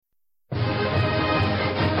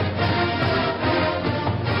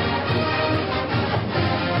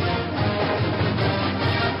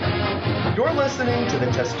listening to the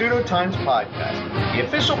Testudo Times Podcast, the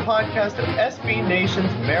official podcast of SB Nation's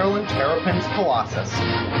Maryland Terrapins Colossus.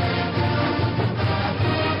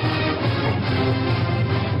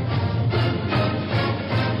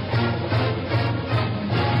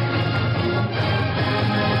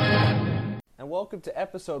 And welcome to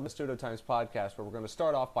episode of the Testudo Times Podcast, where we're going to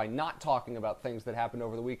start off by not talking about things that happened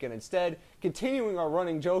over the weekend. Instead, continuing our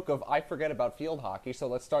running joke of I forget about field hockey, so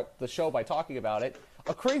let's start the show by talking about it.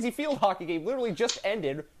 A crazy field hockey game literally just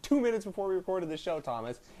ended 2 minutes before we recorded this show,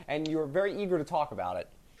 Thomas, and you were very eager to talk about it.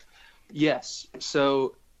 Yes,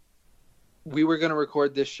 so we were going to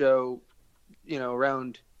record this show,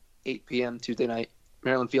 around 8 p.m. Tuesday night.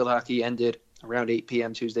 Maryland field hockey ended around 8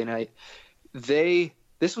 p.m. Tuesday night.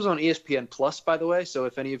 This was on ESPN Plus, by the way, so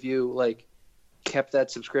if any of you kept that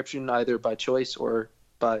subscription either by choice or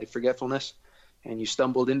by forgetfulness and you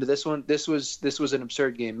stumbled into this one, this was an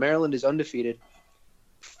absurd game. Maryland is undefeated,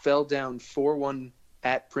 fell down 4-1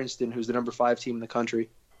 at Princeton, who's the number 5 team in the country,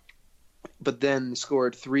 but then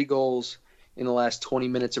scored 3 goals in the last 20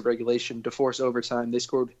 minutes of regulation to force overtime. They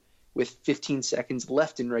scored with 15 seconds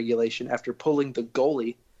left in regulation after pulling the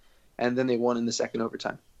goalie, and then they won in the second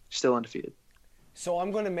overtime. Still undefeated. So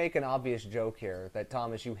I'm going to make an obvious joke here that,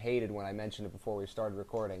 Thomas, you hated when I mentioned it before we started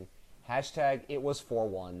recording. Hashtag it was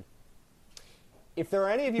 4-1. If there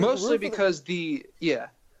are any of you... Mostly because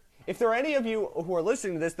If there are any of you who are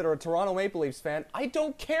listening to this that are a Toronto Maple Leafs fan, I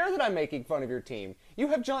don't care that I'm making fun of your team. You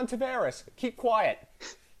have John Tavares. Keep quiet.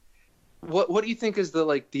 What do you think is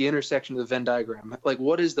the intersection of the Venn diagram?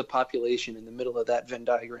 What is the population in the middle of that Venn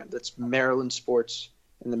diagram that's Maryland sports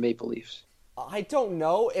and the Maple Leafs? I don't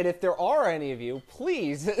know, and if there are any of you,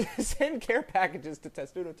 please send care packages to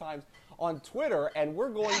Testudo Times on Twitter, and we're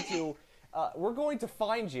going to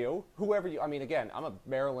find you, whoever you. I mean, again, I'm a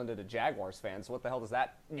Maryland and a Jaguars fan, so what the hell does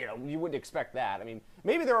that? You wouldn't expect that. I mean,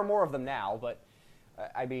 maybe there are more of them now, but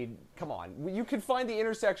I mean, come on, you can find the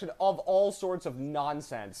intersection of all sorts of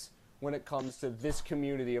nonsense when it comes to this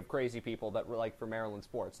community of crazy people that were for Maryland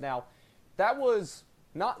sports. Now, that was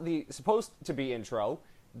not the supposed to be intro.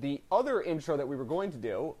 The other intro that we were going to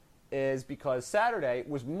do is because Saturday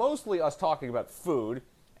was mostly us talking about food,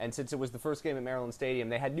 and since it was the first game at Maryland Stadium,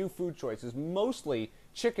 they had new food choices, mostly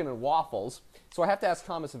chicken and waffles. So I have to ask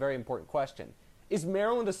Thomas a very important question. Is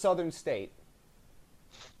Maryland a southern state?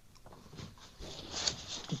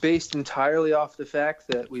 Based entirely off the fact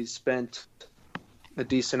that we spent a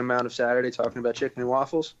decent amount of Saturday talking about chicken and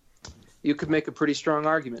waffles, you could make a pretty strong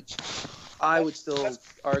argument. I would still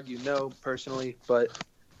argue no, personally, but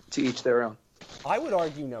to each their own. I would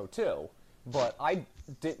argue no, too, but I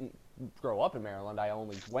didn't grow up in Maryland. I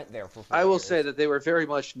only went there for 4 I will years. say that they were very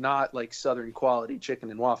much not southern quality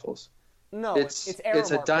chicken and waffles. No, it's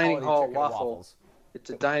a dining hall waffle. It's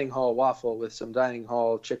a dining hall waffle with some dining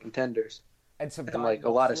hall chicken tenders. And some a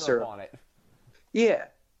lot of syrup on it. Yeah,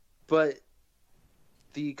 but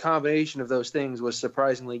the combination of those things was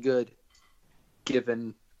surprisingly good,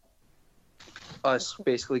 given us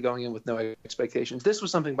basically going in with no expectations. This was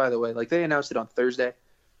something, by the way, they announced it on Thursday,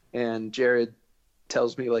 and Jared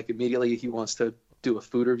tells me immediately he wants to do a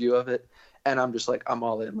food review of it, and I'm just I'm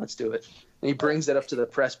all in, let's do it. And he brings it up to the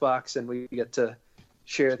press box, and we get to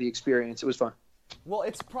share the experience. It was fun. Well,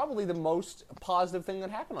 it's probably the most positive thing that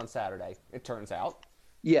happened on Saturday, it turns out.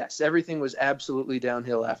 Yes, everything was absolutely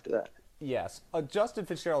downhill after that. Yes. Justin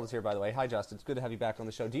Fitzgerald is here, by the way. Hi, Justin. It's good to have you back on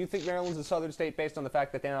the show. Do you think Maryland's a southern state based on the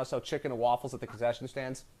fact that they now sell chicken and waffles at the concession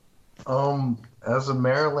stands? As a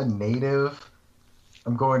Maryland native,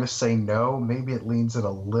 I'm going to say no. Maybe it leans it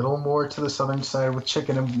a little more to the southern side with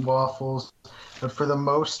chicken and waffles. But for the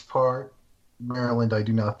most part, Maryland I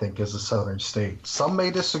do not think is a southern state. Some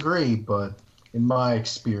may disagree, but in my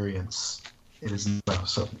experience, it is not a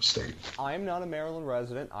southern state. I'm not a Maryland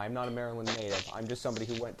resident. I'm not a Maryland native. I'm just somebody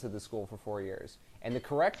who went to the school for 4 years. And the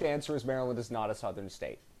correct answer is Maryland is not a southern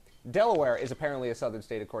state. Delaware is apparently a southern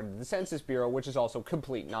state according to the Census Bureau, which is also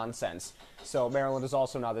complete nonsense. So Maryland is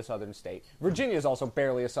also not a southern state. Virginia is also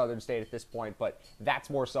barely a southern state at this point, but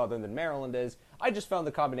that's more southern than Maryland is. I just found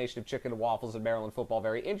the combination of chicken and waffles and Maryland football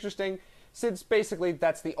very interesting, since basically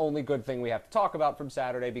that's the only good thing we have to talk about from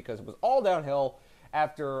Saturday, because it was all downhill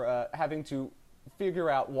after having to figure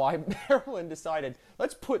out why Maryland decided,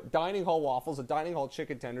 let's put dining hall waffles, a dining hall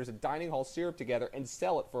chicken tenders, a dining hall syrup together and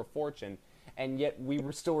sell it for a fortune. And yet we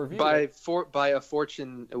were still reviewing by a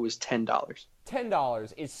fortune, it was $10.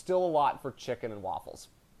 $10 is still a lot for chicken and waffles.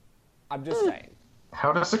 I'm just saying.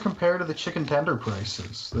 How does it compare to the chicken tender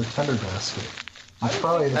prices, the tender basket? It's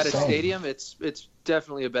probably the At same. a stadium, it's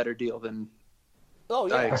definitely a better deal than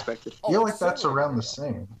I expected. I feel like that's around the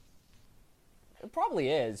same. It probably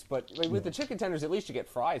is, but with the chicken tenders, at least you get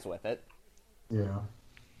fries with it. Yeah.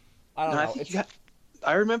 I don't No, I know. think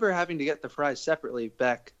I remember having to get the fries separately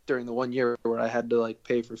back during the 1 year where I had to like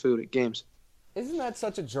pay for food at games. Isn't that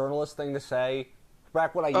such a journalist thing to say?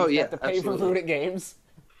 Back when I Oh, used to yeah, have to pay absolutely. for food at games.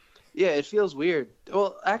 Yeah, it feels weird.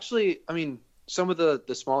 Well, actually, I mean, some of the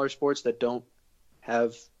smaller sports that don't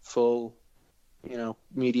have full,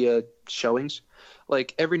 media showings,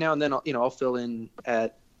 like every now and then, I'll fill in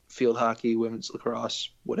at field hockey, women's lacrosse,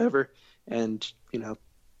 whatever, and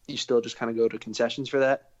you still just kind of go to concessions for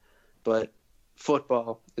that. But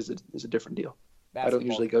football is a different deal. I don't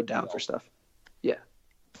usually go down for stuff. Yeah.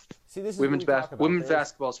 See, this is what we talk about. Women's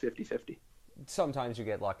basketball is 50-50. Sometimes you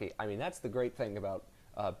get lucky. I mean, that's the great thing about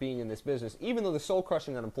being in this business. Even though the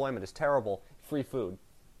soul-crushing unemployment is terrible, free food.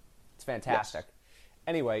 It's fantastic. Yes.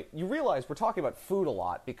 Anyway, you realize we're talking about food a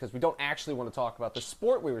lot because we don't actually want to talk about the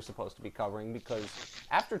sport we were supposed to be covering, because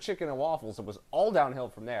after chicken and waffles, it was all downhill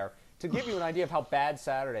from there. To give you an idea of how bad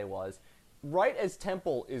Saturday was, right as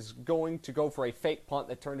Temple is going to go for a fake punt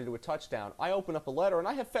that turned into a touchdown, I open up a letter and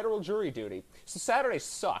I have federal jury duty. So Saturday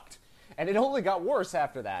sucked, and it only got worse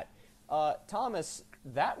after that. Thomas,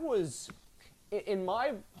 that was, in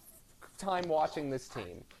my time watching this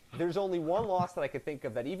team, there's only one loss that I could think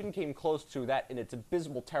of that even came close to that in its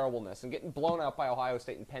abysmal terribleness. And getting blown out by Ohio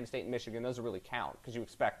State and Penn State and Michigan doesn't really count because you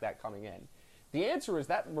expect that coming in. The answer is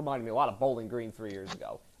that reminded me a lot of Bowling Green 3 years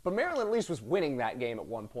ago. But Maryland at least was winning that game at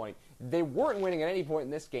one point. They weren't winning at any point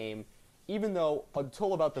in this game, even though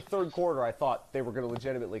until about the third quarter I thought they were going to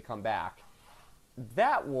legitimately come back.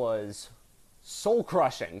 That was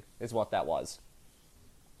soul-crushing is what that was.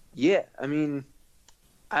 Yeah, I mean,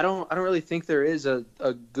 I don't really think there is a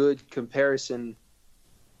good comparison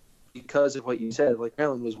because of what you said. Like,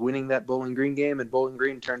 Maryland was winning that Bowling Green game, and Bowling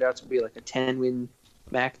Green turned out to be like a 10-win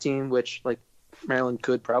MAC team, which like Maryland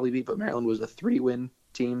could probably beat, but Maryland was a 3-win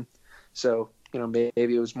team. So, maybe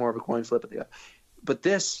it was more of a coin flip. But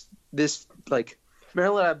this like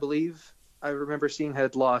Maryland, I believe I remember seeing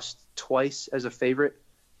had lost twice as a favorite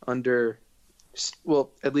under,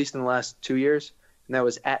 well, at least in the last 2 years. And that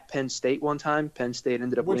was at Penn State one time. Penn State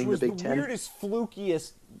ended up winning the Big Ten. Which was the weirdest,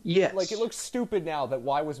 flukiest. Yes. Like, it looks stupid now that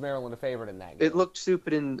why was Maryland a favorite in that game? It looked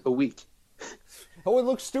stupid in a week. Oh, it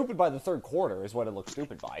looked stupid by the third quarter is what it looked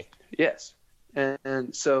stupid by. Yes.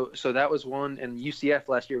 And so that was one, and UCF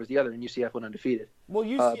last year was the other, and UCF went undefeated. Well,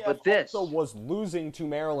 UCF also was losing to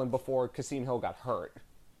Maryland before Kasim Hill got hurt.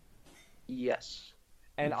 Yes.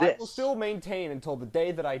 And I will still maintain until the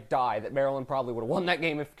day that I die that Maryland probably would have won that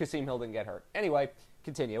game if Kasim Hill didn't get hurt. Anyway,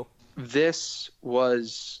 continue. This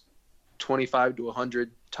was 25 to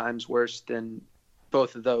 100 times worse than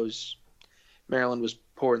both of those. Maryland was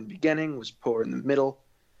poor in the beginning, was poor in the middle,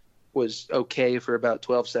 was okay for about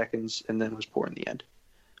 12 seconds, and then was poor in the end.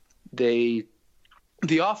 The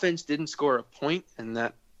offense didn't score a point, and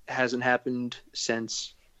that hasn't happened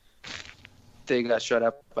since they got shut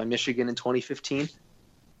out by Michigan in 2015.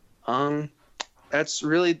 That's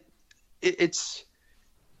really it's.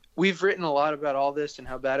 We've written a lot about all this and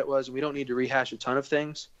how bad it was, and we don't need to rehash a ton of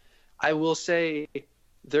things. I will say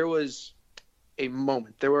there was a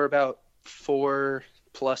moment. There were about 4+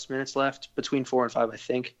 minutes left, between 4 and 5, I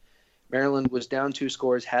think. Maryland was down 2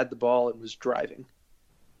 scores, had the ball, and was driving.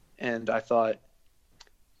 And I thought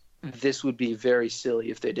this would be very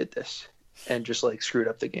silly if they did this and just like screwed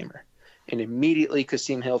up the gamer. And immediately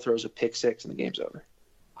Kasim Hill throws a pick six and the game's over.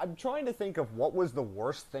 I'm trying to think of what was the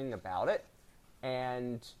worst thing about it.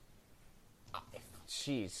 And,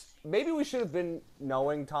 jeez, maybe we should have been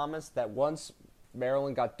knowing, Thomas, that once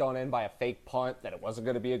Maryland got done in by a fake punt, that it wasn't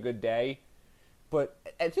going to be a good day. But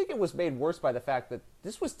I think it was made worse by the fact that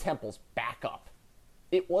this was Temple's backup.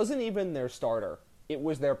 It wasn't even their starter. It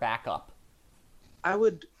was their backup. I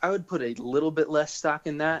would put a little bit less stock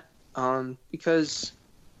in that, because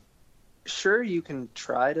sure, you can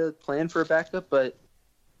try to plan for a backup, but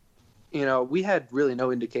we had really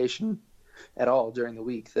no indication at all during the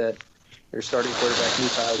week that their starting quarterback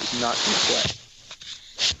Newtile was not going to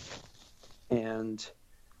play. And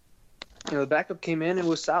the backup came in and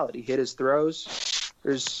was solid. He hit his throws.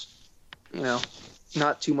 There's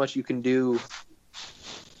not too much you can do.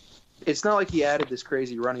 It's not like he added this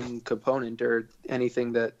crazy running component or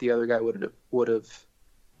anything that the other guy would have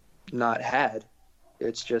not had.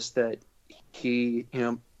 It's just that he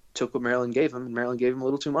took what Maryland gave him, and Maryland gave him a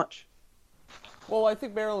little too much. Well, I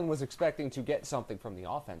think Maryland was expecting to get something from the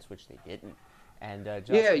offense, which they didn't. And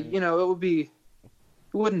Justin, it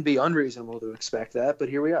wouldn't be unreasonable to expect that, but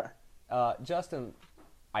here we are. Justin,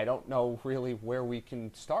 I don't know really where we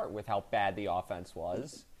can start with how bad the offense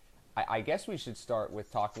was. I guess we should start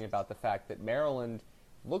with talking about the fact that Maryland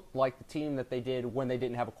looked like the team that they did when they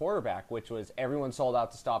didn't have a quarterback, which was everyone sold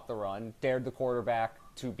out to stop the run, dared the quarterback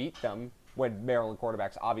to beat them when Maryland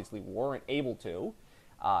quarterbacks obviously weren't able to.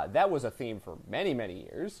 That was a theme for many, many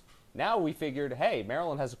years. Now we figured, hey,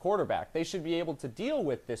 Maryland has a quarterback. They should be able to deal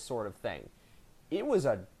with this sort of thing. It was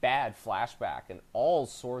a bad flashback in all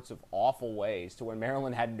sorts of awful ways to when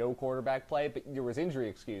Maryland had no quarterback play, but there was injury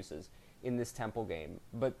excuses in this Temple game.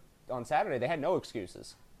 But on Saturday, they had no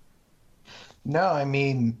excuses. No, I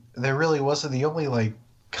mean, there really wasn't. The only,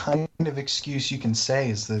 kind of excuse you can say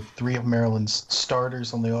is that 3 of Maryland's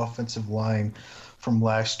starters on the offensive line from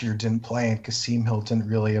last year didn't play, and Kasim Hill didn't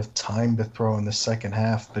really have time to throw in the second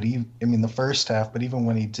half. But the first half, but even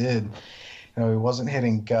when he did, he wasn't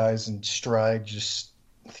hitting guys in stride.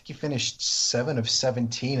 I think he finished 7 of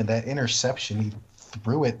 17, and that interception, he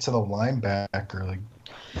threw it to the linebacker,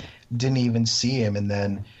 didn't even see him. And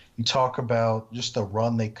then you talk about just the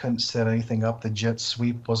run, they couldn't set anything up. The jet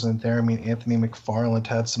sweep wasn't there. I mean, Anthony McFarland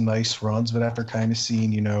had some nice runs, but after kind of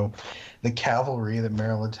seeing, the cavalry that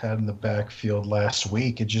Maryland had in the backfield last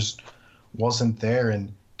week, it just wasn't there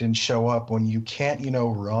and didn't show up. When you can't,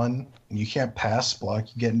 run and you can't pass block,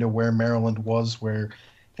 you get into where Maryland was, where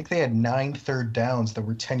I think they had 9 third downs that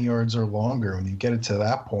were 10 yards or longer. When you get it to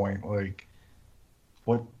that point,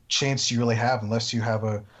 what chance do you really have unless you have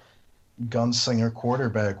a gunslinger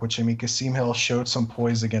quarterback, which, Kasim Hill showed some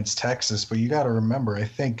poise against Texas, but you got to remember, I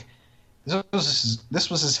think this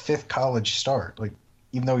was his 5th college start.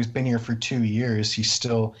 Even though he's been here for 2 years, he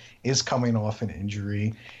still is coming off an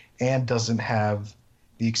injury and doesn't have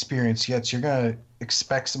the experience yet. So you're going to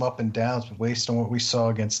expect some up and downs, but based on what we saw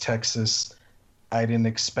against Texas, I didn't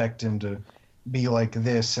expect him to be like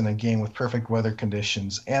this in a game with perfect weather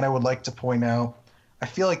conditions. And I would like to point out, I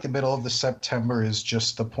feel like the middle of the September is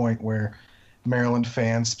just the point where Maryland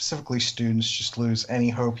fans, specifically students, just lose any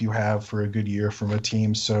hope you have for a good year from a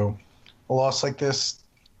team. So a loss like this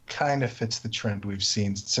kind of fits the trend we've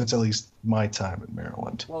seen since at least my time in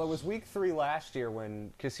Maryland. Well, it was week 3 last year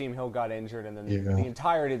when Kasim Hill got injured, and then the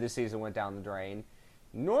entirety of the season went down the drain.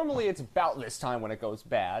 Normally it's about this time when it goes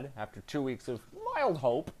bad, after 2 weeks of mild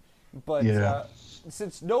hope. But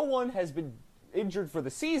since no one has been injured for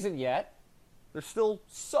the season yet, there's still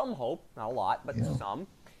some hope. Not a lot, but some.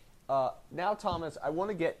 Now, Thomas, I want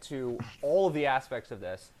to get to all of the aspects of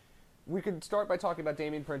this. We could start by talking about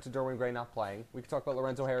Damian Prince and Derwin Gray not playing. We could talk about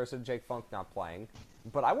Lorenzo Harrison and Jake Funk not playing.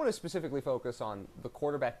 But I want to specifically focus on the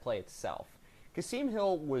quarterback play itself. Kasim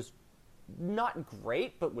Hill was not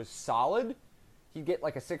great, but was solid. He'd get a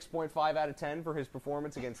 6.5 out of 10 for his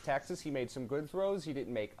performance against Texas. He made some good throws. He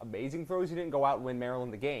didn't make amazing throws. He didn't go out and win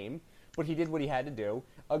Maryland the game, but he did what he had to do.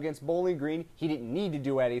 Against Bowling Green, he didn't need to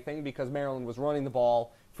do anything because Maryland was running the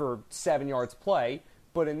ball for 7 yards play.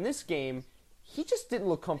 But in this game, he just didn't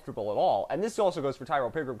look comfortable at all. And this also goes for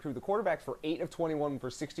Tyrell Pigram, too. The quarterbacks were 8 of 21 for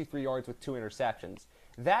 63 yards with 2 interceptions.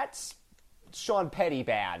 That's Sean Petty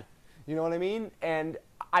bad. You know what I mean? And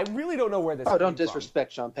I really don't know where this came don't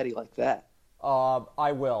disrespect Sean Petty like that.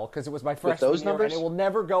 I will, because it was my freshman those year, numbers? and it will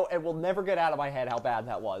never get out of my head how bad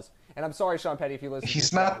that was. And I'm sorry, Sean Petty, if you listen.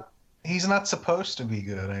 He's not supposed to be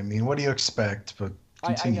good. I mean, what do you expect? But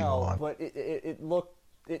continue on. But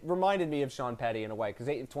it reminded me of Sean Petty in a way, because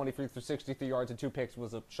 8 of 23 for 63 yards and 2 picks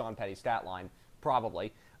was a Sean Petty stat line,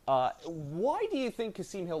 probably. Why do you think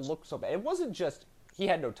Kasim Hill looked so bad? It wasn't just he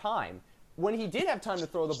had no time. When he did have time to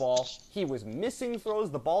throw the ball, he was missing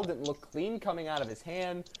throws. The ball didn't look clean coming out of his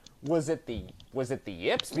hand. Was it the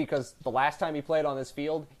yips? Because the last time he played on this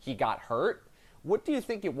field, he got hurt. What do you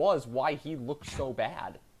think it was? Why he looked so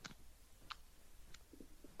bad?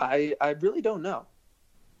 I really don't know.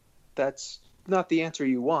 That's not the answer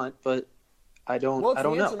you want, but I don't. Well, it's I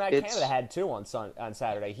don't the answer know. Matt Canada had too on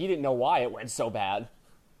Saturday. He didn't know why it went so bad.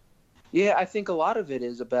 Yeah, I think a lot of it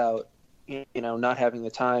is about not having the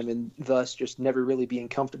time and thus just never really being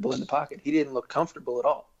comfortable in the pocket. He didn't look comfortable at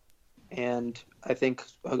all, and I think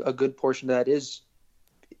a good portion of that is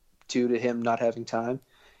due to him not having time.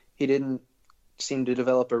 He didn't seem to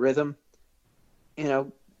develop a rhythm.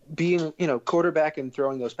 Being quarterback and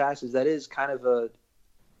throwing those passes, that is kind of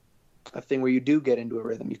a thing where you do get into a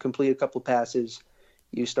rhythm. You complete a couple passes,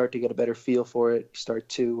 you start to get a better feel for it, you start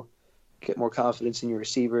to get more confidence in your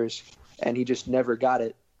receivers, and he just never got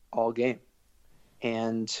it all game.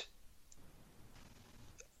 And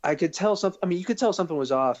I could tell you could tell something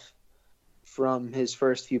was off from his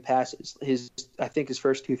first few passes. I think his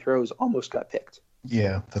first 2 throws almost got picked.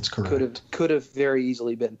 Yeah, that's correct. Could have very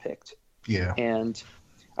easily been picked. Yeah. And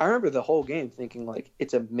I remember the whole game thinking,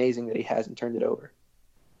 it's amazing that he hasn't turned it over.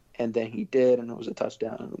 And then he did, and it was a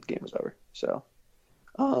touchdown, and the game was over. So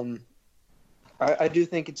I do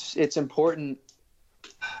think it's important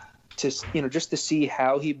just to see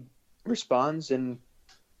how he responds and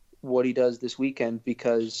what he does this weekend,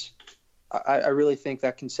 because I really think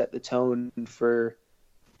that can set the tone for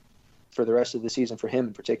the rest of the season for him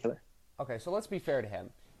in particular. Okay, so let's be fair to him.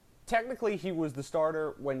 Technically, he was the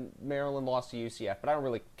starter when Maryland lost to UCF, but I don't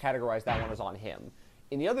really categorize that one as on him.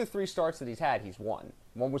 In the other 3 starts that he's had, he's won.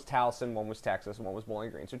 One was Towson, one was Texas, and one was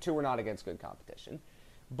Bowling Green. So 2 were not against good competition.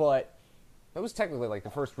 But that was technically like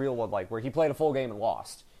the first real one, like where he played a full game and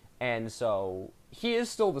lost. And so he is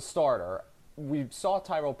still the starter. We saw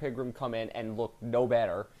Tyrell Pigram come in and look no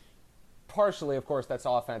better. Partially, of course, that's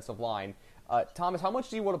offensive line. Thomas, how much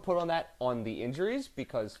do you want to put on that on the injuries?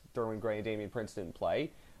 Because Derwin Gray and Damian Prince didn't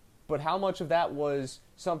play. But how much of that was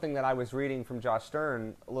something that I was reading from Josh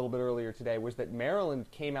Stern a little bit earlier today, was that Maryland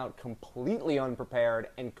came out completely unprepared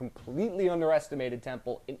and completely underestimated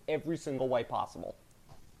Temple in every single way possible.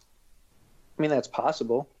 I mean, that's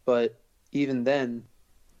possible, but even then,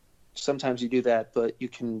 sometimes you do that, but you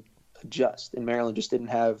can adjust. And Maryland just didn't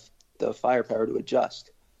have the firepower to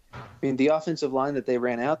adjust. I mean, the offensive line that they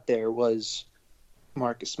ran out there was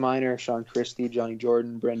Marcus Minor, Sean Christie, Johnny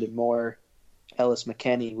Jordan, Brendan Moore, Ellis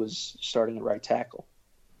McKenney was starting at right tackle.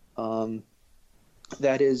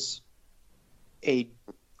 That is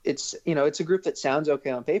it's a group that sounds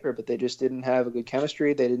okay on paper, but they just didn't have a good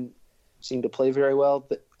chemistry. They didn't seem to play very well.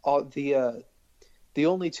 But the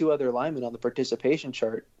only 2 other linemen on the participation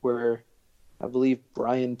chart were, I believe,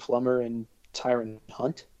 Brian Plummer and Tyron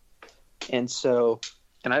Hunt. And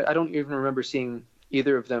I don't even remember seeing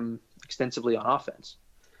either of them extensively on offense.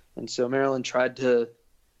 And so Maryland tried to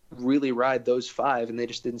really ride those 5, and they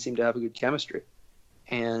just didn't seem to have a good chemistry.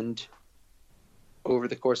 And over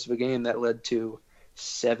the course of a game, that led to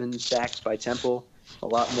 7 sacks by Temple, a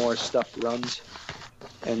lot more stuffed runs,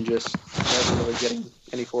 and just wasn't really getting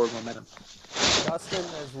any forward momentum. Justin,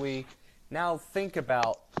 as we now think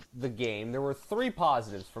about the game, there were 3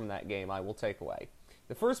 positives from that game I will take away.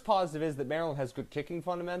 The first positive is that Maryland has good kicking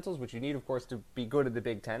fundamentals, which you need, of course, to be good at the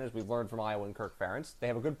Big Ten, as we've learned from Iowa and Kirk Ferentz. They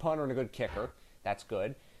have a good punter and a good kicker. That's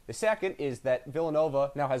good. The second is that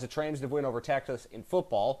Villanova now has a transitive win over Texas in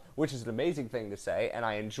football, which is an amazing thing to say, and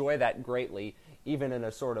I enjoy that greatly, even in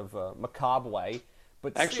a sort of macabre way.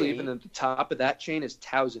 But actually, even at the top of that chain is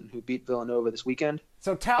Towson, who beat Villanova this weekend.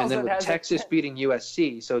 So Towson, and then with Texas beating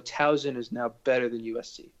USC, so Towson is now better than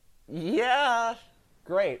USC. Yeah,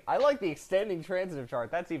 great. I like the extending transitive chart.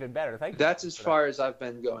 That's even better. Thank you. That's as far as I've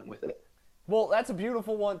been going with it. Well, that's a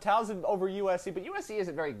beautiful one. Towson over USC, but USC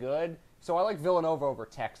isn't very good. So I like Villanova over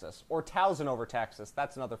Texas, or Towson over Texas.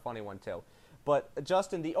 That's another funny one, too. But,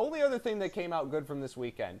 Justin, the only other thing that came out good from this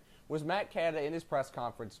weekend was Matt Canada in his press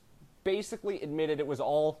conference basically admitted it was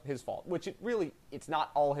all his fault, which it's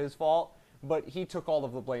not all his fault, but he took all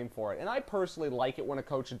of the blame for it. And I personally like it when a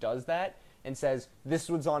coach does that and says, this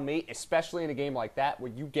was on me, especially in a game like that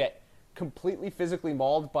where you get completely physically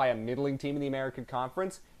mauled by a middling team in the American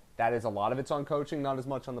Conference. That is, a lot of it's on coaching, not as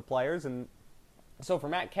much on the players. And so for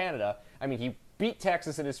Matt Canada, I mean, he beat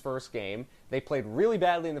Texas in his first game. They played really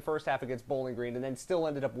badly in the first half against Bowling Green and then still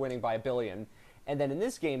ended up winning by $1 billion. And then in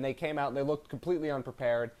this game, they came out and they looked completely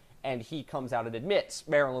unprepared, and he comes out and admits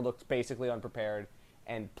Maryland looked basically unprepared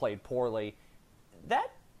and played poorly.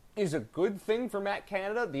 That is a good thing for Matt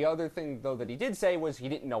Canada. The other thing, though, that he did say was he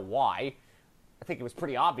didn't know why. I think it was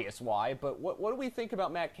pretty obvious why. But what do we think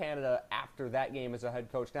about Matt Canada after that game as a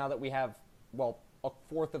head coach, now that we have, well, a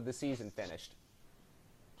fourth of the season finished?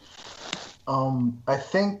 I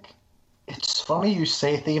think it's funny you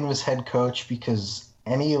say thinking of his head coach, because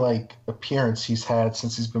any appearance he's had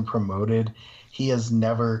since he's been promoted, he has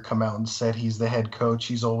never come out and said he's the head coach.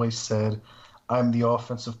 He's always said, I'm the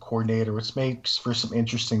offensive coordinator, which makes for some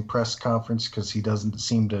interesting press conference because he doesn't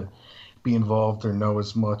seem to be involved or know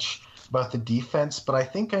as much about the defense. But I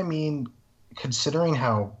think, considering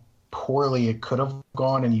how poorly it could have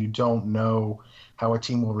gone and you don't know how a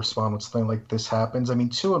team will respond when something like this happens.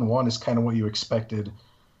 2-1 is kind of what you expected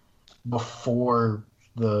before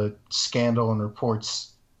the scandal and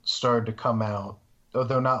reports started to come out,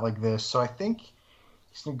 although not like this. So I think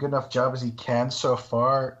he's done a good enough job as he can so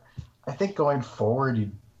far. I think going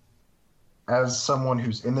forward, as someone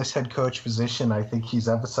who's in this head coach position, I think he's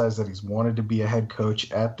emphasized that he's wanted to be a head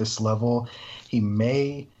coach at this level. He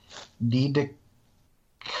may need to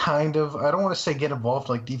I don't want to say get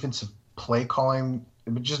involved defensive play calling,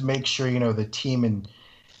 but just make sure, the team in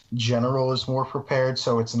general is more prepared,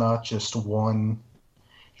 so it's not just one.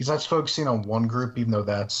 He's not focusing on one group, even though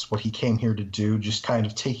that's what he came here to do, just kind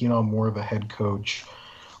of taking on more of a head coach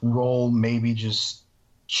role, maybe just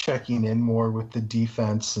checking in more with the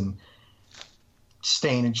defense and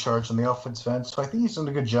staying in charge on the offensive end. So I think he's done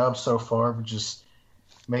a good job so far, but just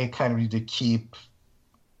may kind of need to keep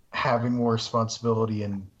having more responsibility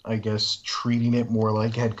and, I guess, treating it more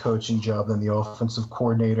like a head coaching job than the offensive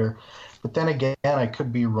coordinator. But then again, I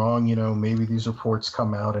could be wrong. Maybe these reports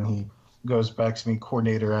come out and he goes back to being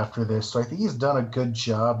coordinator after this. So I think he's done a good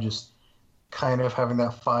job just kind of having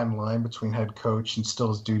that fine line between head coach and still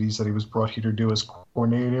his duties that he was brought here to do as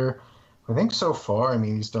coordinator. I think so far,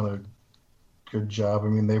 he's done a good job.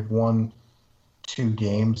 They've won 2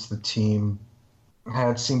 games. The team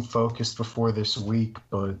had seemed focused before this week,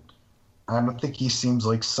 but I don't think he seems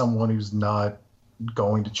like someone who's not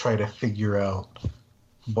going to try to figure out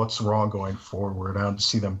what's wrong going forward. I don't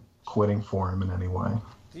see them quitting for him in any way.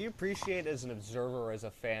 Do you appreciate as an observer, as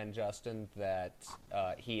a fan, Justin, that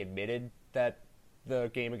he admitted that the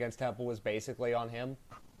game against Temple was basically on him?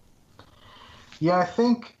 Yeah, I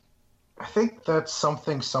think that's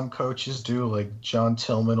something some coaches do. Like John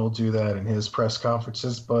Tillman will do that in his press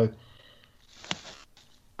conferences, but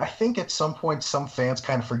I think at some point some fans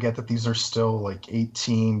kind of forget that these are still like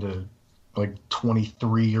 18 to like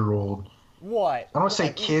 23-year-old. What? I don't want to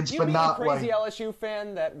say kids, but not the crazy LSU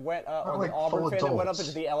fan that went, or like the Auburn fan that went up adults.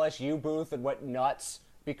 into the LSU booth and went nuts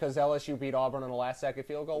because LSU beat Auburn on the last-second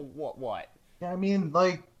field goal? What? Yeah,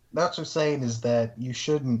 that's what I'm saying is that you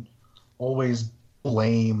shouldn't always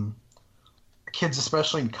blame kids,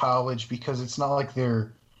 especially in college, because it's not like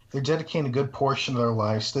they're dedicating a good portion of their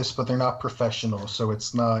lives to this, but they're not professional, so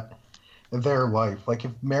it's not their life. Like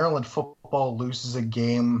if Maryland football loses a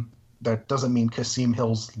game, that doesn't mean Kasim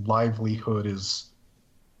Hill's livelihood is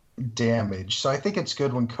damaged. So I think it's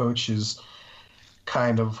good when coaches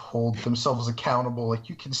kind of hold themselves accountable. Like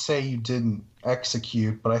you can say you didn't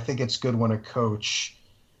execute, but I think it's good when a coach,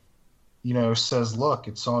 says, look,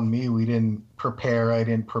 it's on me. We didn't prepare. I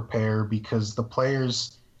didn't prepare, because the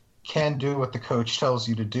players can do what the coach tells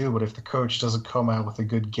you to do. But if the coach doesn't come out with a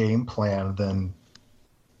good game plan, then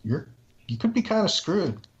you could be kind of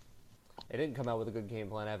screwed. It didn't come out with a good game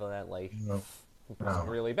plan, evidently. No. It was a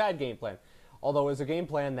really bad game plan. Although it was a game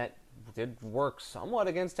plan that did work somewhat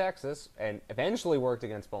against Texas and eventually worked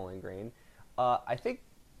against Bowling Green. I think,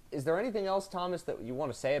 is there anything else, Thomas, that you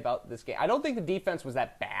want to say about this game? I don't think the defense was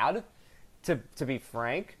that bad, to be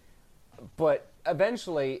frank. But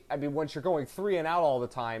eventually, once you're going 3 and out all the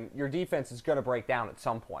time, your defense is going to break down at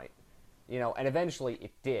some point. And eventually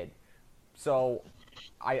it did. So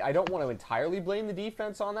I don't want to entirely blame the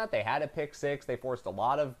defense on that. They had a pick six. They forced a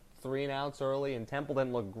lot of 3 and outs early, and Temple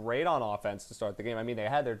didn't look great on offense to start the game. They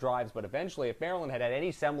had their drives, but eventually, if Maryland had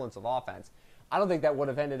any semblance of offense, I don't think that would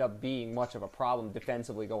have ended up being much of a problem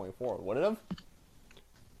defensively going forward. Would it have?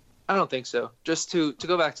 I don't think so. Just to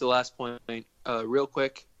go back to the last point real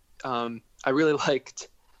quick, I really liked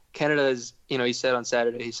Canada's, he said on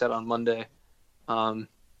Saturday, he said on Monday,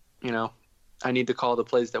 I need to call the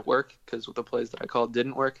plays that work because the plays that I called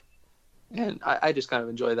didn't work. And I just kind of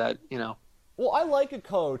enjoy that, Well, I like a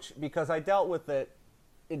coach because I dealt with it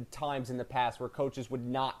in times in the past where coaches would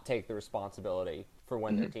not take the responsibility for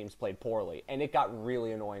when their teams played poorly. And it got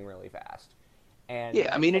really annoying really fast. And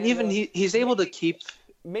yeah, and even he's able to keep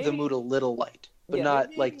the mood a little light, but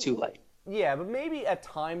not too light. Yeah, but maybe at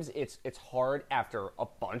times it's hard after a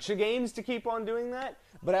bunch of games to keep on doing that.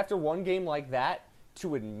 But after one game like that,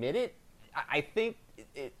 to admit it, I think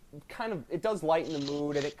it does lighten the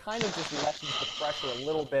mood, and it kind of just lessens the pressure a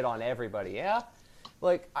little bit on everybody. Yeah,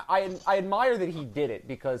 like I admire that he did it,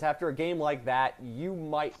 because after a game like that, you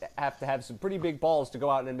might have to have some pretty big balls to go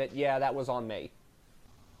out and admit, yeah, that was on me.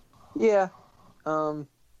 Yeah,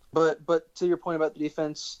 but to your point about the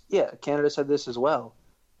defense, yeah, Canada said this as well.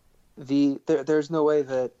 There's no way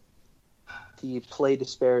that the play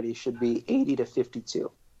disparity should be 80 to 52.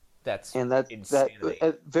 That's insanity.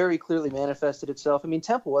 That very clearly manifested itself.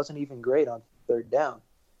 Temple wasn't even great on third down.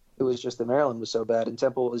 It was just that Maryland was so bad, and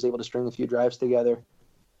Temple was able to string a few drives together.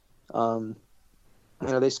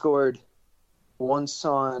 They scored once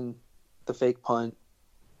on the fake punt,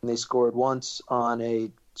 and they scored once on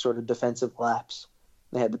a sort of defensive lapse.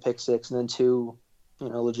 They had the pick six, and then 2,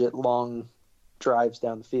 legit long drives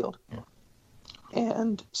down the field. Yeah.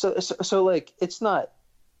 And so it's not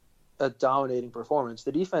a dominating performance.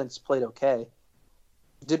 The defense played okay.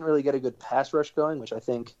 Didn't really get a good pass rush going, which I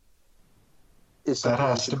think is something that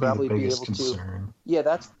has to be the biggest concern. Yeah,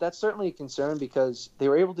 that's certainly a concern, because they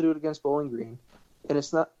were able to do it against Bowling Green, and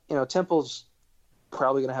it's not, Temple's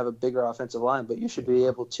probably going to have a bigger offensive line, but you should be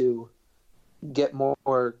able to get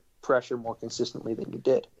more pressure more consistently than you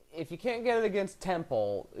did. If you can't get it against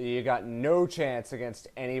Temple, you got no chance against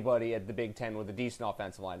anybody at the Big Ten with a decent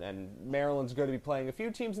offensive line. And Maryland's going to be playing a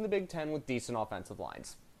few teams in the Big Ten with decent offensive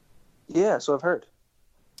lines. Yeah, so I've heard.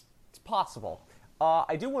 It's possible.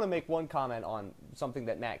 I do want to make one comment on something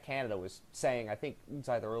that Matt Canada was saying. I think it was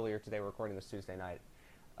either earlier today, we're recording this Tuesday night.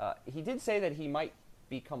 He did say that he might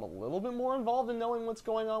become a little bit more involved in knowing what's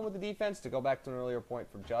going on with the defense. To go back to an earlier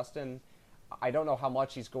point from Justin, I don't know how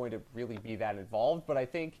much he's going to really be that involved, but I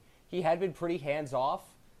think he had been pretty hands-off,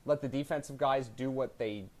 let the defensive guys do what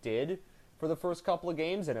they did for the first couple of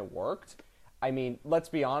games, and it worked. I mean, let's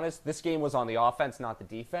be honest, this game was on the offense, not the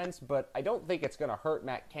defense, but I don't think it's going to hurt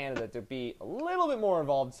Matt Canada to be a little bit more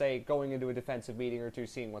involved, say, going into a defensive meeting or two,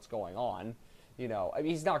 seeing what's going on. You know, I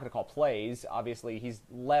mean, he's not going to call plays. Obviously, he's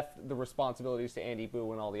left the responsibilities to Andy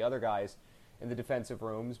Boo and all the other guys in the defensive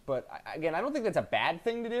rooms. But, again, I don't think that's a bad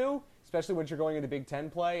thing to do, especially when you're going into Big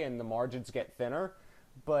Ten play and the margins get thinner.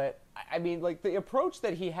 But, I mean, like, the approach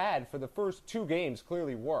that he had for the first two games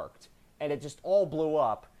clearly worked, and it just all blew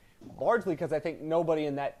up. Largely because I think nobody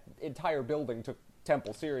in that entire building took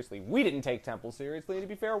Temple seriously. We didn't take Temple seriously, and to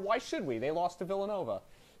be fair, why should we? They lost to Villanova.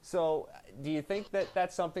 So do you think that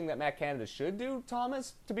that's something that Matt Canada should do,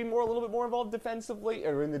 Thomas, to be a little bit more involved defensively,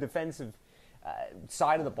 or in the defensive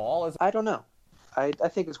side of the ball? I don't know. I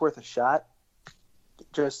think it's worth a shot.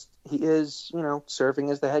 Just, he is,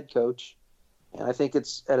 serving as the head coach, and I think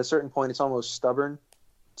it's, at a certain point, it's almost stubborn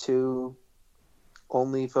to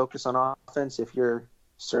only focus on offense if you're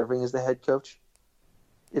serving as the head coach.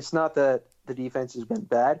 It's not that the defense has been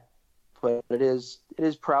bad, but it is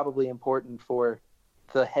probably important for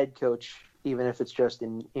the head coach, even if it's just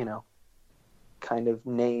in, kind of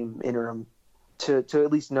name interim, to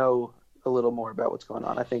at least know a little more about what's going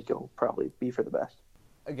on. I think it'll probably be for the best.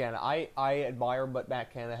 Again, I admire what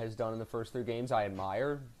Matt Canada has done in the first three games. I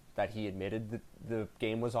admire that he admitted that the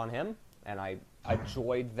game was on him, and I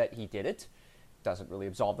enjoyed that he did it. Doesn't really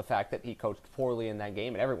absolve the fact that he coached poorly in that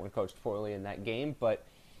game, and everyone coached poorly in that game, but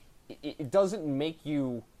it doesn't make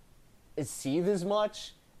you seethe as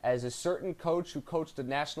much as a certain coach who coached a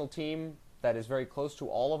national team that is very close to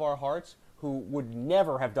all of our hearts, who would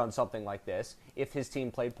never have done something like this. If his team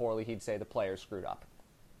played poorly, he'd say the players screwed up.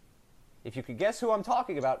 If you could guess who I'm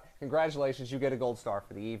talking about, congratulations, you get a gold star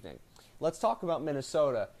for the evening. Let's talk about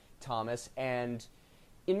Minnesota, Thomas, and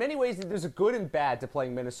in many ways, there's a good and bad to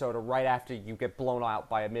playing Minnesota right after you get blown out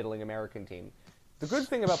by a middling American team. The good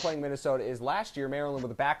thing about playing Minnesota is last year, Maryland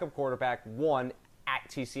with a backup quarterback won at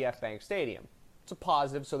TCF Bank Stadium. It's a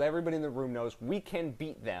positive, so that everybody in the room knows we can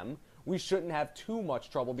beat them. We shouldn't have too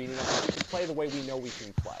much trouble beating them. We can play the way we know we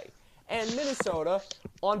can play. And Minnesota,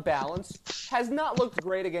 on balance, has not looked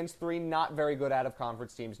great against three not very good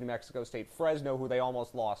out-of-conference teams, New Mexico State, Fresno, who they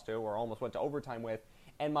almost lost to or almost went to overtime with,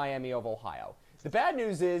 and Miami of Ohio. The bad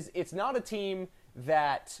news is it's not a team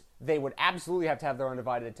that they would absolutely have to have their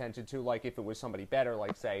undivided attention to, like if it was somebody better,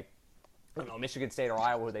 like, say, I don't know, Michigan State or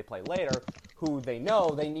Iowa, who they play later, who they know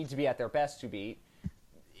they need to be at their best to beat.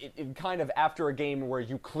 It kind of, after a game where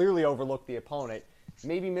you clearly overlook the opponent,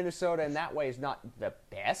 maybe Minnesota in that way is not the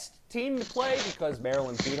best team to play because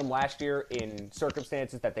Maryland beat them last year in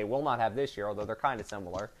circumstances that they will not have this year, although they're kind of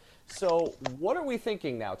similar. So what are we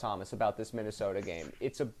thinking now, Thomas, about this Minnesota game?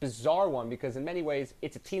 It's a bizarre one because in many ways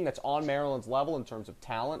it's a team that's on Maryland's level in terms of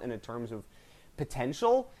talent and in terms of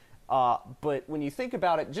potential. But when you think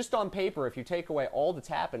about it, just on paper, if you take away all that's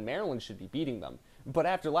happened, Maryland should be beating them. But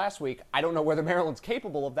after last week, I don't know whether Maryland's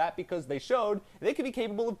capable of that because they showed they could be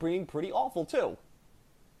capable of being pretty awful too.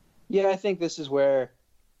 Yeah, I think this is where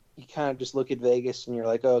you kind of just look at Vegas and you're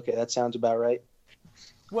like, oh, okay, that sounds about right.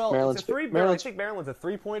 Well, I think Maryland's a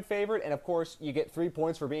 3-point favorite, and of course you get 3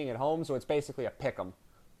 points for being at home, so it's basically a pick 'em.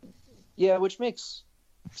 Yeah, which makes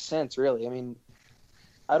sense, really. I mean,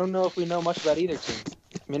 I don't know if we know much about either team.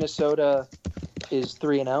 Minnesota is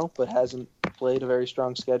 3-0, but hasn't played a very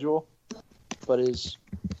strong schedule, but is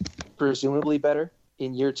presumably better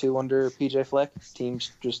in year two under PJ Fleck.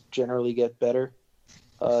 Teams just generally get better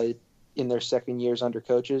in their second years under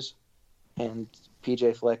coaches, and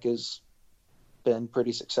PJ Fleck has been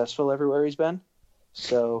pretty successful everywhere he's been.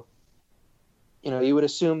 So, you would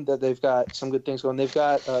assume that they've got some good things going. They've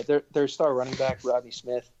got their star running back, Rodney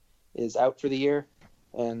Smith, is out for the year,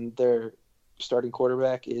 and their starting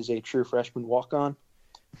quarterback is a true freshman walk-on,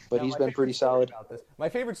 but he's been pretty solid. My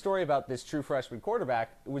favorite story about this true freshman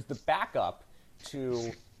quarterback was the backup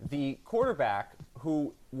to the quarterback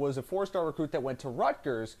who was a four-star recruit that went to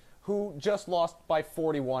Rutgers, who just lost by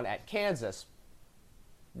 41 at Kansas.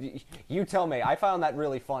 You tell me. I found that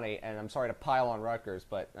really funny, and I'm sorry to pile on Rutgers,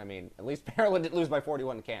 but, I mean, at least Maryland didn't lose by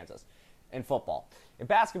 41 in Kansas in football. In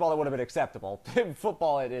basketball, that would have been acceptable. In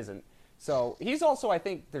football, it isn't. So he's also, I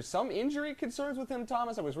think, there's some injury concerns with him,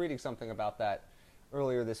 Thomas. I was reading something about that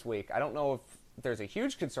earlier this week. I don't know if there's a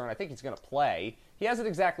huge concern. I think he's going to play. He hasn't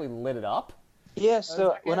exactly lit it up, Yeah, so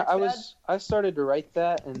that when Garrett's I started to write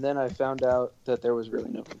that, and then I found out that there was really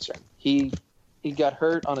no concern. He got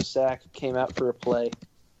hurt on a sack, came out for a play,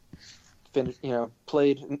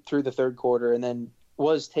 played through the third quarter, and then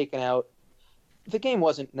was taken out. The game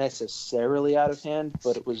wasn't necessarily out of hand,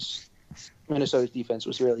 but it was Minnesota's defense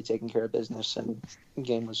was really taking care of business, and the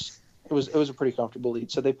game was a pretty comfortable lead.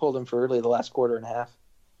 So they pulled him for early the last quarter and a half,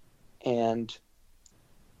 and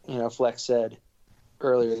Flex said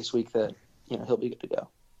earlier this week that he'll be good to go.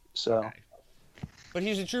 So. Okay. But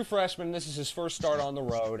he's a true freshman. This is his first start on the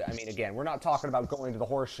road. I mean, again, we're not talking about going to the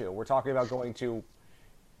Horseshoe. We're talking about going to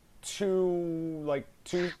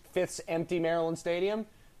two-fifths empty Maryland Stadium.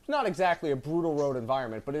 It's not exactly a brutal road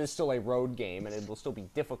environment, but it is still a road game, and it will still be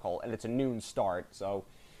difficult, and it's a noon start, so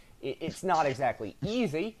it's not exactly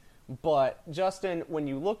easy. But, Justin, when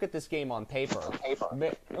you look at this game on paper,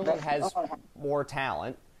 Maryland has more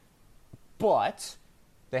talent, but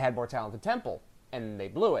they had more talent than Temple, and they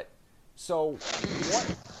blew it. So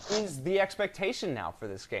what is the expectation now for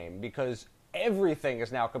this game? Because everything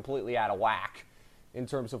is now completely out of whack in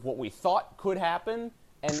terms of what we thought could happen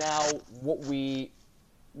and now what we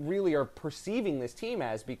really are perceiving this team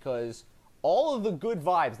as, because all of the good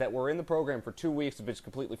vibes that were in the program for 2 weeks have been just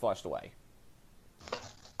completely flushed away.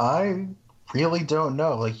 I really don't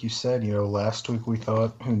know. Like you said, last week we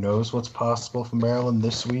thought, who knows what's possible for Maryland.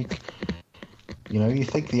 This week, you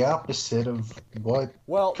think the opposite of what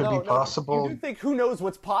could be possible. You do think who knows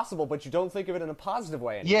what's possible, but you don't think of it in a positive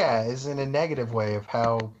way anymore. Yeah, is in a negative way of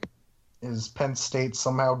how is Penn State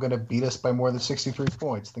somehow going to beat us by more than 63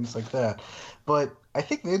 points, things like that. But I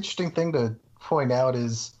think the interesting thing to point out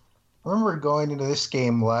is, I remember going into this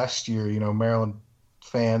game last year, Maryland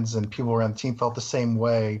fans and people around the team felt the same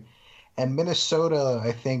way. And Minnesota,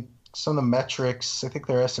 I think some of the metrics, I think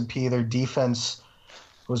their S&P, their defense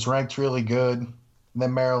was ranked really good. And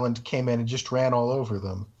then Maryland came in and just ran all over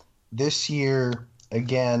them. This year,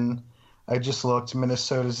 again, I just looked,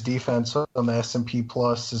 Minnesota's defense on the S&P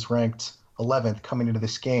Plus is ranked 11th coming into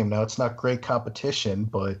this game. Now, it's not great competition,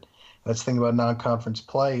 but that's the thing about non-conference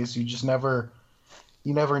play is you never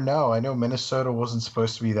know. I know Minnesota wasn't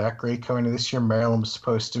supposed to be that great coming into this year. Maryland was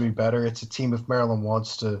supposed to be better. It's a team, if Maryland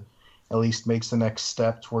wants to at least makes the next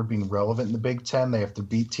step toward being relevant in the Big Ten, they have to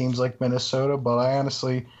beat teams like Minnesota, but I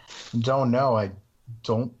honestly don't know. I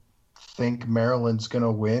don't think Maryland's going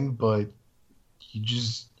to win, but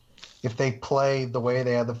if they play the way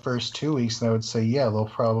they had the first 2 weeks, then I would say, yeah, they'll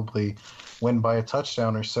probably win by a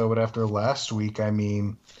touchdown or so. But after last week, I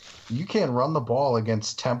mean, you can't run the ball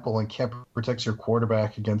against Temple and can't protect your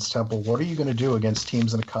quarterback against Temple. What are you going to do against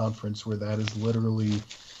teams in a conference where that is literally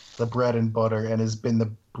the bread and butter and has been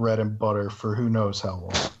the bread and butter for who knows how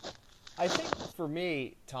long? I think for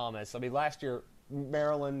me, Thomas, last year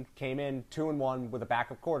Maryland came in 2-1 with a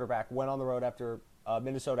backup quarterback, went on the road after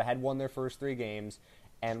Minnesota had won their first 3 games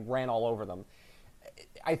and ran all over them.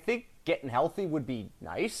 I think getting healthy would be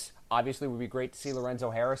nice. Obviously, it would be great to see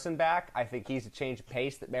Lorenzo Harrison back. I think he's a change of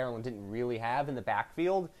pace that Maryland didn't really have in the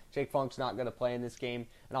backfield. Jake Funk's not going to play in this game,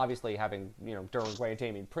 and obviously having Derwin Gray and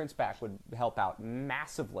Damian Prince back would help out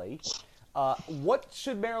massively. What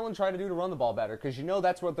should Maryland try to do to run the ball better? Because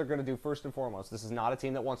that's what they're going to do first and foremost. This is not a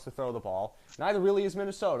team that wants to throw the ball. Neither really is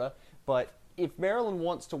Minnesota. But if Maryland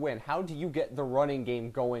wants to win, how do you get the running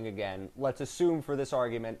game going again? Let's assume for this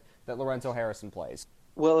argument that Lorenzo Harrison plays.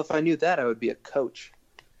 Well, if I knew that, I would be a coach.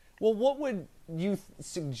 Well, what would you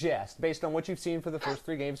suggest, based on what you've seen for the first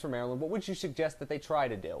 3 games for Maryland, what would you suggest that they try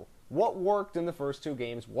to do? What worked in the first 2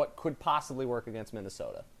 games? What could possibly work against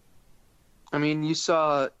Minnesota? I mean, you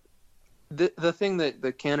saw the thing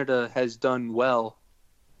that Canada has done well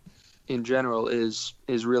in general is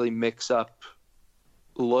really mix up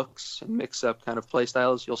looks and mix up kind of play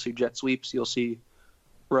styles. You'll see jet sweeps, you'll see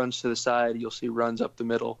runs to the side, you'll see runs up the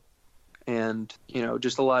middle, and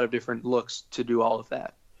just a lot of different looks to do all of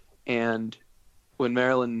that. And when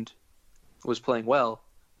Maryland was playing well,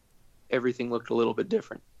 everything looked a little bit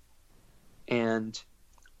different. And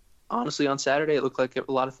honestly, on Saturday, it looked like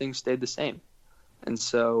a lot of things stayed the same. And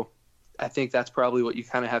so I think that's probably what you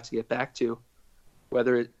kind of have to get back to,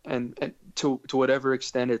 whether it and to whatever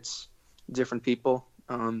extent it's different people.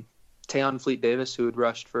 Tayon Fleet-Davis, who had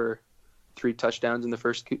rushed for 3 touchdowns in the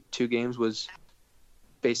first 2 games, was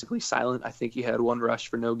basically silent. I think he had 1 rush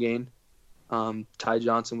for no gain. Ty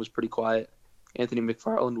Johnson was pretty quiet. Anthony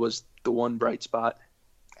McFarland was the one bright spot.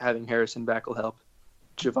 Having Harrison back will help.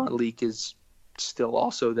 Javon Leake is still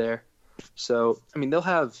also there. So, they'll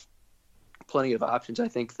have plenty of options. I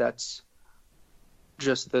think that's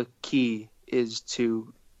just the key, is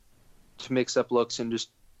to mix up looks and just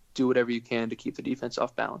do whatever you can to keep the defense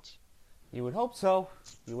off balance. You would hope so.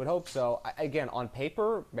 You would hope so. Again, on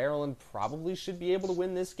paper, Maryland probably should be able to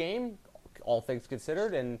win this game, all things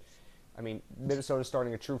considered. And, I mean, Minnesota's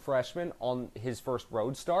starting a true freshman on his first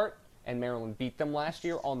road start, and Maryland beat them last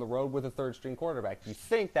year on the road with a third-string quarterback. You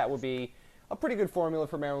think that would be a pretty good formula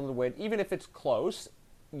for Maryland to win. Even if it's close,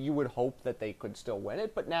 you would hope that they could still win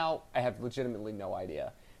it. But now I have legitimately no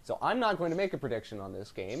idea. So I'm not going to make a prediction on this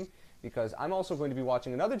game, because I'm also going to be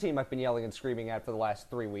watching another team I've been yelling and screaming at for the last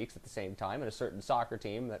 3 weeks at the same time, and a certain soccer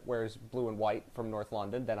team that wears blue and white from North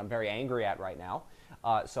London that I'm very angry at right now.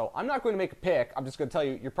 So I'm not going to make a pick. I'm just going to tell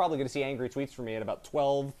you, you're probably going to see angry tweets from me at about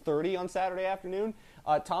 12:30 on Saturday afternoon.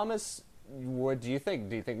 Thomas, what do you think?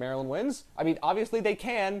 Do you think Maryland wins? I mean, obviously they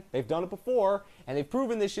can. They've done it before, and they've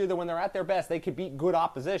proven this year that when they're at their best, they can beat good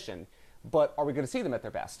opposition. But are we going to see them at their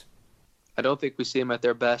best? I don't think we see them at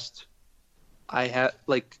their best.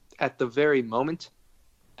 At the very moment,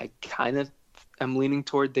 I kind of am leaning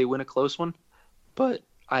toward they win a close one, but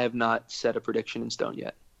I have not set a prediction in stone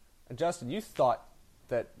yet. And Justin, you thought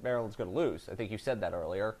that Maryland's going to lose. I think you said that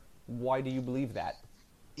earlier. Why do you believe that?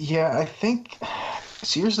 Yeah, I think.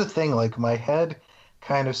 So here's the thing. Like, my head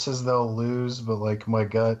kind of says they'll lose, but like my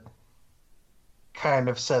gut kind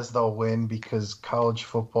of says they'll win, because college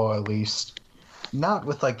football, at least, not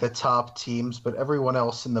with like the top teams, but everyone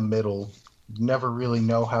else in the middle, never really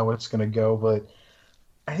know how it's going to go. But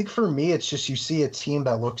I think for me, it's just you see a team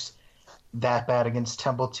that looks that bad against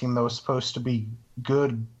Temple, team that was supposed to be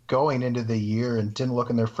good going into the year and didn't look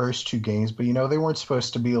in their first 2 games. But, they weren't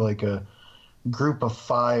supposed to be like a group of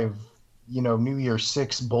 5, New Year's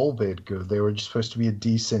 6 bowl bid good. They were just supposed to be a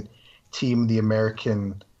decent team in the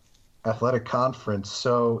American Athletic Conference.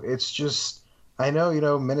 So it's just, I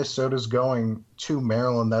know, Minnesota's going to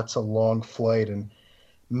Maryland. That's a long flight and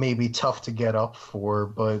maybe tough to get up for,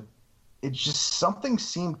 but it just, something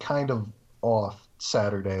seemed kind of off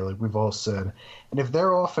Saturday, like we've all said. And if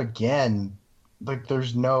they're off again, like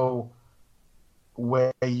there's no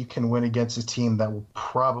way you can win against a team that will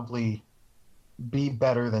probably be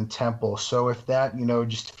better than Temple. So if that,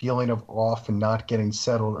 just feeling of off and not getting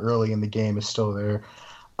settled early in the game is still there,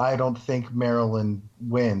 I don't think Maryland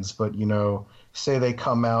wins. But, say they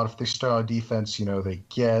come out, if they start on defense, they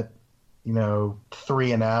get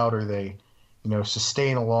 3 and out, or they,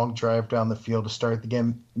 sustain a long drive down the field to start the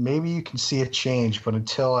game, maybe you can see a change. But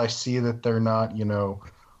until I see that they're not,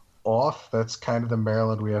 off, that's kind of the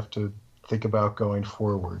Maryland we have to think about going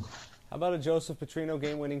forward. How about a Joseph Petrino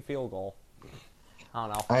game-winning field goal? I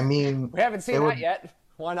don't know. I mean, we haven't seen that yet.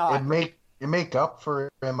 Why not? It make up for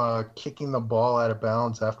him kicking the ball out of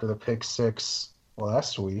bounds after the pick 6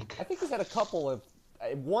 last week. I think he's had a couple of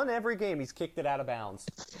one every game. He's kicked it out of bounds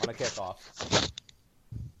on a kickoff.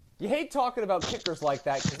 You hate talking about kickers like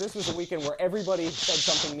that, because this was a weekend where everybody said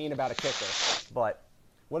something mean about a kicker. But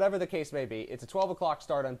whatever the case may be, it's a 12 o'clock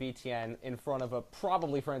start on BTN in front of a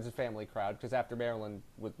probably friends and family crowd, because after Maryland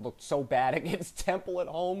looked so bad against Temple at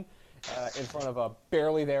home, in front of a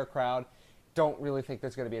barely there crowd, don't really think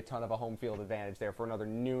there's going to be a ton of a home field advantage there for another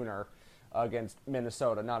nooner against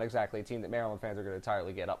Minnesota. Not exactly a team that Maryland fans are going to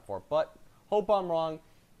entirely get up for. But hope I'm wrong.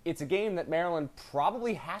 It's a game that Maryland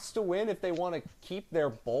probably has to win if they want to keep their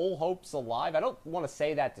bowl hopes alive. I don't want to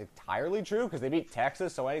say that's entirely true, because they beat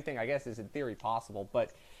Texas, so anything, I guess, is in theory possible.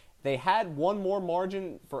 But they had one more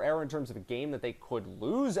margin for error in terms of a game that they could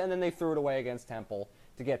lose, and then they threw it away against Temple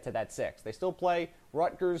to get to that 6. They still play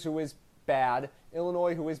Rutgers, who is bad,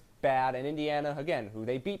 Illinois, who is bad, and Indiana, again, who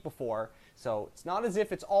they beat before. So it's not as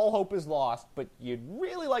if it's all hope is lost, but you'd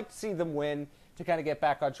really like to see them win to kind of get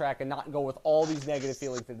back on track and not go with all these negative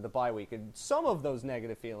feelings into the bye week. And some of those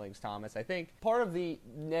negative feelings, Thomas, I think part of the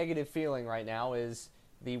negative feeling right now is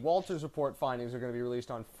the Walters Report findings are going to be released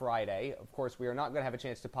on Friday. Of course, we are not going to have a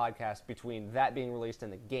chance to podcast between that being released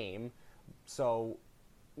and the game. So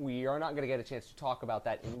we are not going to get a chance to talk about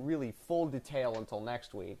that in really full detail until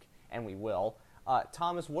next week, and we will.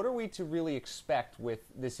 Thomas, what are we to really expect with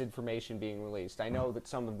this information being released? I know that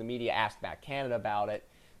some of the media asked Matt Canada about it,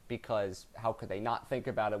 because how could they not think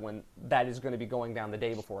about it when that is going to be going down the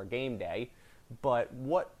day before a game day? But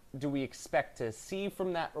what do we expect to see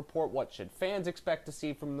from that report? What should fans expect to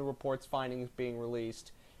see from the report's findings being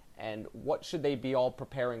released? And what should they be all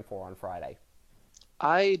preparing for on Friday?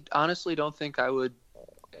 I honestly don't think I would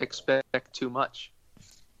expect too much.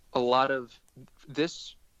 A lot of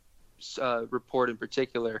this report in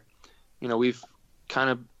particular, we've kind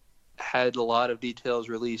of had a lot of details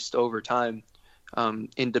released over time,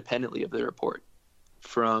 independently of the report,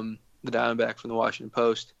 from the Diamondback, from the Washington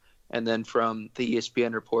Post, and then from the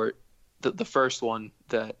ESPN report, the first one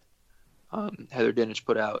that Heather Dinich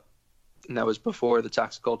put out, and that was before the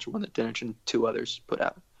toxic culture one that Dinich and 2 others put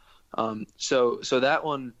out. So that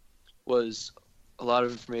one was a lot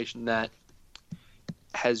of information that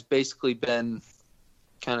has basically been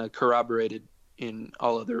kind of corroborated in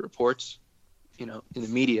all other reports, in the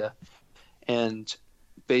media. And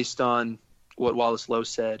based on what Wallace Lowe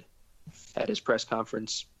said at his press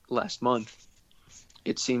conference last month,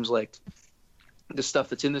 it seems like the stuff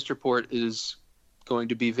that's in this report is going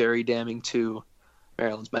to be very damning to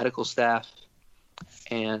Maryland's medical staff,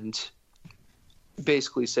 and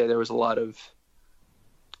basically say there was a lot of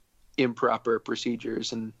improper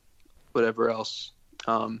procedures and whatever else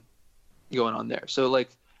going on there. So,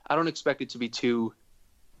 I don't expect it to be too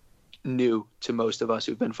new to most of us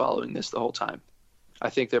who've been following this the whole time. I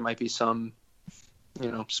think there might be some,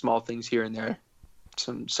 small things here and there,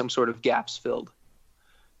 some sort of gaps filled,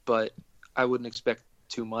 but I wouldn't expect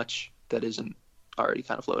too much that isn't already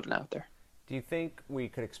kind of floating out there. Do you think we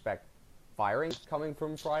could expect firings coming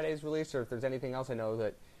from Friday's release, or if there's anything else? I know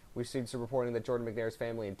that we've seen some reporting that Jordan McNair's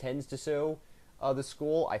family intends to sue the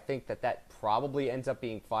school. I think that probably ends up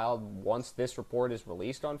being filed once this report is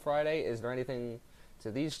released on Friday. Is there anything to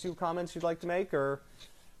these two comments you'd like to make, or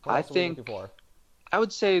what else are we looking for? I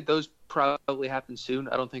would say those probably happen soon.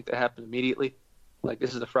 I don't think they happen immediately.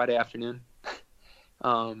 This is a Friday afternoon.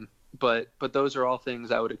 But those are all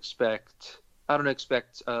things I would expect. I don't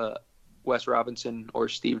expect Wes Robinson or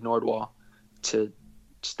Steve Nordwall to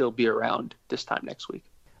still be around this time next week.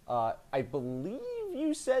 I believe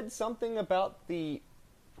you said something about the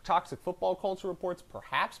toxic football culture reports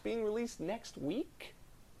perhaps being released next week?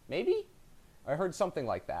 Maybe? I heard something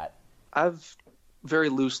like that. I've very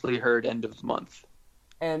loosely heard end of the month.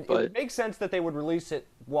 And it would make sense that they would release it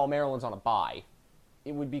while Maryland's on a bye.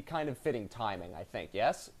 It would be kind of fitting timing, I think,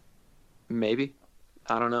 yes? Maybe.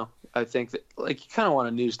 I don't know. I think that, you kind of want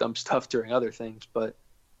to news dump stuff during other things, but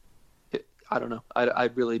I don't know. I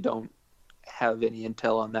really don't have any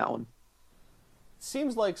intel on that one.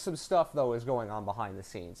 Seems like some stuff, though, is going on behind the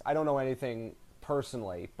scenes. I don't know anything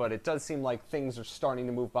personally, but it does seem like things are starting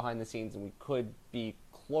to move behind the scenes, and we could be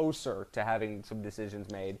closer to having some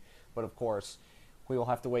decisions made. But, of course, we will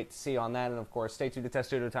have to wait to see on that. And, of course, stay tuned to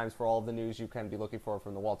Testudo Times for all of the news you can be looking for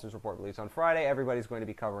from the Walters Report release on Friday. Everybody's going to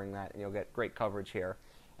be covering that, and you'll get great coverage here.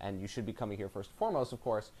 And you should be coming here first and foremost, of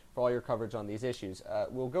course, for all your coverage on these issues.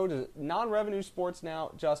 We'll go to non-revenue sports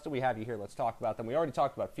now. Justin, we have you here. Let's talk about them. We already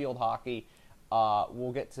talked about field hockey.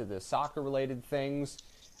 We'll get to the soccer-related things.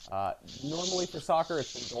 Normally for soccer,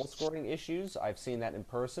 it's been goal-scoring issues. I've seen that in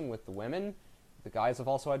person with the women. The guys have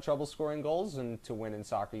also had trouble scoring goals, and to win in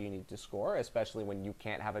soccer, you need to score, especially when you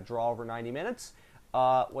can't have a draw over 90 minutes.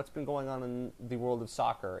 What's been going on in the world of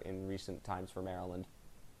soccer in recent times for Maryland?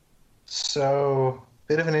 So,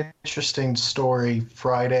 bit of an interesting story.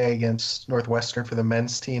 Friday against Northwestern for the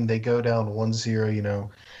men's team, they go down 1-0,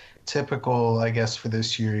 typical, I guess, for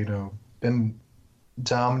this year, been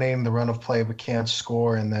dominating the run of play but can't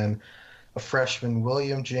score, and then a freshman,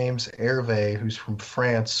 William James Hervé, who's from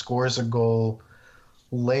France, scores a goal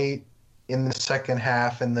late in the second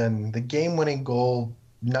half, and then the game-winning goal,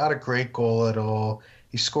 not a great goal at all.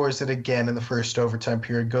 He scores it again in the first overtime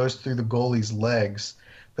period, goes through the goalie's legs.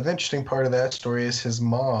 But the interesting part of that story is his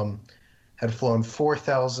mom had flown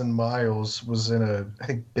 4,000 miles, was in a, I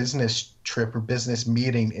think, business trip or business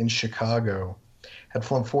meeting in Chicago, had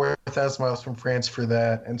flown 4,000 miles from France for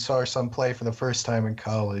that, and saw her son play for the first time in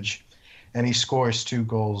college. And he scores 2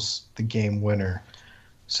 goals, the game winner.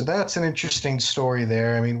 So that's an interesting story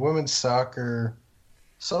there. I mean, women's soccer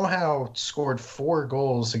somehow scored 4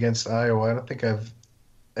 goals against Iowa. I don't think I've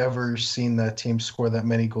ever seen that team score that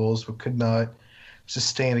many goals, but could not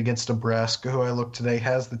sustain against Nebraska, who I looked today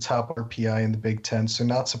has the top RPI in the Big Ten, so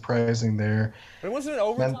not surprising there. But wasn't it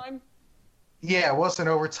overtime? Yeah, it was an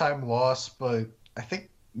overtime loss, but I think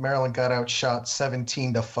Maryland got outshot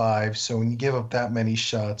 17-5. So when you give up that many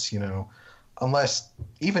shots, unless,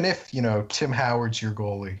 even if, Tim Howard's your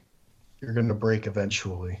goalie, you're going to break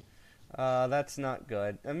eventually. That's not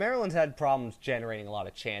good. Maryland's had problems generating a lot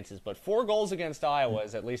of chances, but 4 goals against Iowa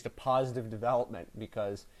is at least a positive development,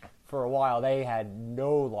 because for a while they had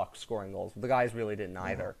no luck scoring goals. The guys really didn't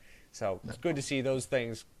either. So it's good to see those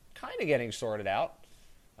things kind of getting sorted out.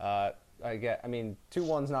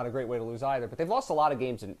 2-1's not a great way to lose either, but they've lost a lot of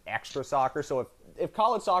games in extra soccer. So if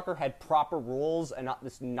college soccer had proper rules and not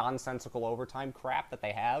this nonsensical overtime crap that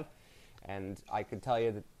they have, and I could tell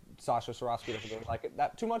you that Sasha Swarovski doesn't like it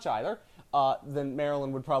that too much either, then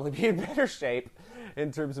Maryland would probably be in better shape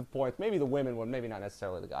in terms of points. Maybe the women would, maybe not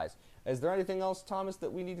necessarily the guys. Is there anything else, Thomas,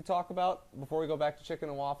 that we need to talk about before we go back to chicken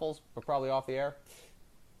and waffles, but probably off the air?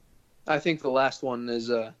 I think the last one is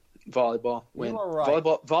volleyball win. You are right.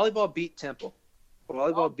 Volleyball beat Temple.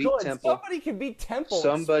 Volleyball beat good. Temple. Somebody can beat Temple.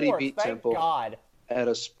 Somebody in sports. beat Thank Temple. God. At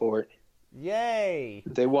a sport. Yay.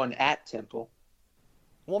 They won at Temple.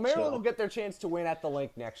 Well, Maryland will get their chance to win at the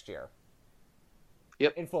Link next year.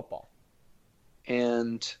 Yep. In football.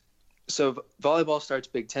 And so volleyball starts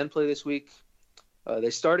Big Ten play this week. They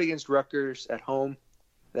start against Rutgers at home.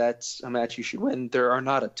 That's a match you should win. There are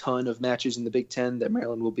not a ton of matches in the Big Ten that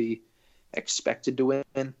Maryland will be expected to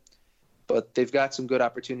win, but they've got some good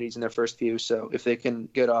opportunities in their first few. So if they can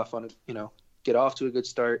get off to a good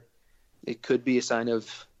start, it could be a sign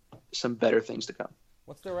of some better things to come.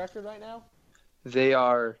 What's their record right now? They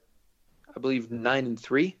are, I believe,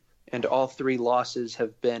 9-3, and all 3 losses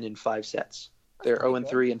have been in 5 sets. They're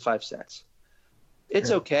 0-3 in 5 sets. It's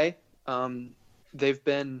okay. They've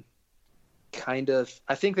been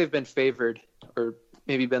I think they've been favored, or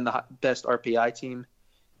maybe been the best RPI team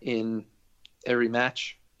in every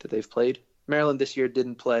match that they've played. Maryland this year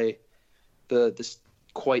didn't play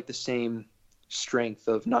quite the same strength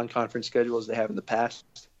of non-conference schedule as they have in the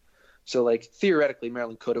past. So, theoretically,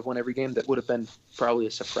 Maryland could have won every game. That would have been probably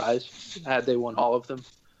a surprise had they won all of them.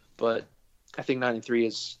 But I think 9-3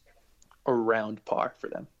 is around par for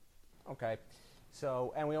them. Okay.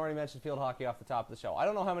 So, and we already mentioned field hockey off the top of the show. I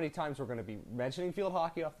don't know how many times we're going to be mentioning field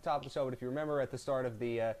hockey off the top of the show, but if you remember at the start of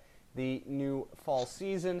the new fall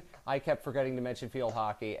season, I kept forgetting to mention field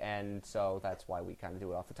hockey, and so that's why we kind of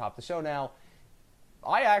do it off the top of the show now.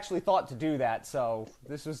 I actually thought to do that, so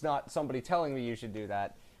this was not somebody telling me you should do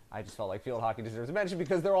that. I just felt like field hockey deserves a mention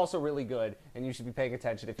because they're also really good, and you should be paying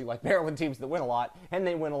attention if you like Maryland teams that win a lot, and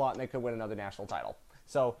they win a lot, and they could win another national title.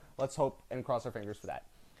 So let's hope and cross our fingers for that.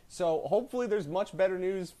 So hopefully there's much better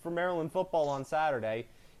news for Maryland football on Saturday.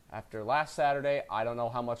 After last Saturday, I don't know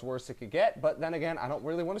how much worse it could get, but then again, I don't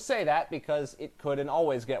really want to say that because it could and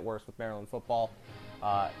always get worse with Maryland football.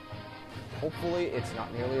 Hopefully it's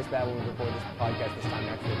not nearly as bad when we record this podcast this time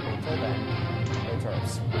next week. Until then, go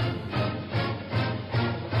Terps.